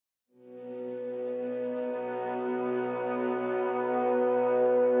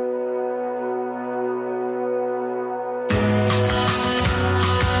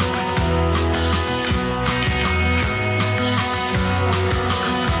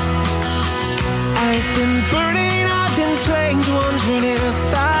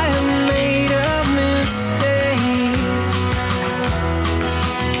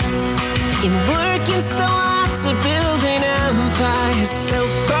so hard to build an empire so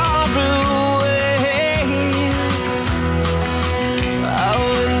far away.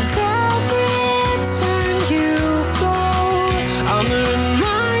 Oh, and every time you go, I'm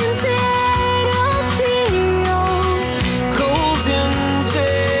reminded of the old golden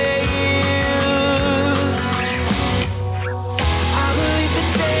days. I believe the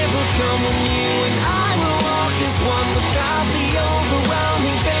day will come when you and I will walk as one without the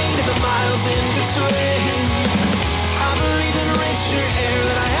overwhelming pain of the miles in between. I believe in richer air,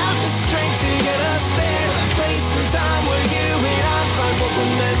 that I have the strength to get us there, to that place and time where you and I find what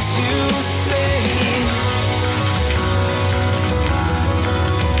we're meant to say.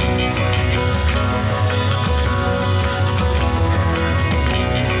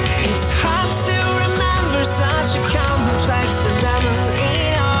 It's hard to remember such a complex dilemma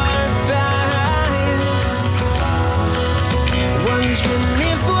in our past, wondering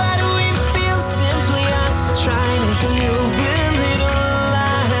if what we feel simply us trying to heal will it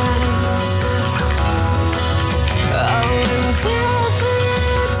last. Oh, and every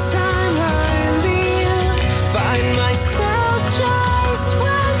time I leave, find myself just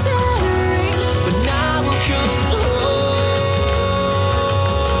wondering when I will come home.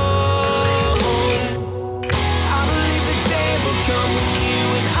 I believe the day will come when you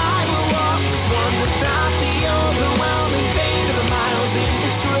and I will walk as one without the overwhelming pain of the miles in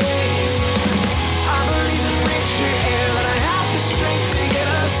between. I believe in richer air, that I have the strength to get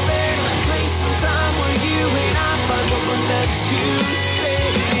us there, to that place and time where you and I find what we're meant to say.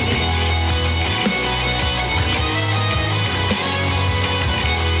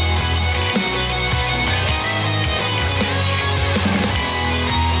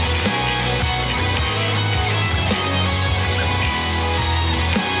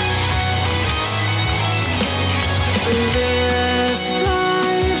 This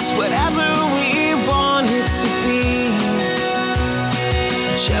life's whatever we want it to be,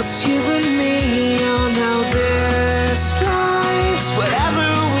 just you and me. Oh, now this life's whatever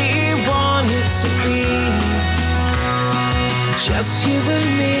we want it to be, just you and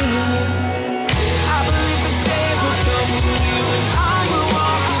me. I believe the day will come when you and I will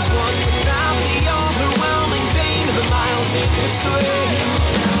walk as one without the overwhelming pain of the miles in between.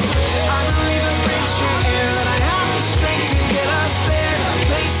 I believe in richer air, that I have the strength to get us there, to that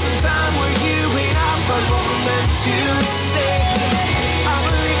place and time where you and I find what we're meant to say. I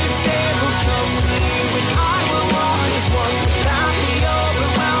believe the day will come when you and I will walk as one without the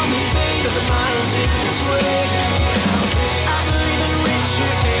overwhelming pain of the miles in between. I believe in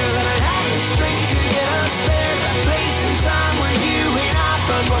richer air, that I have the strength to get us there, to that place and time where you and I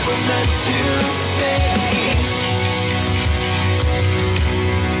find what we're meant to say.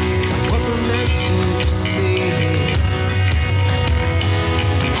 Find what we're meant to see.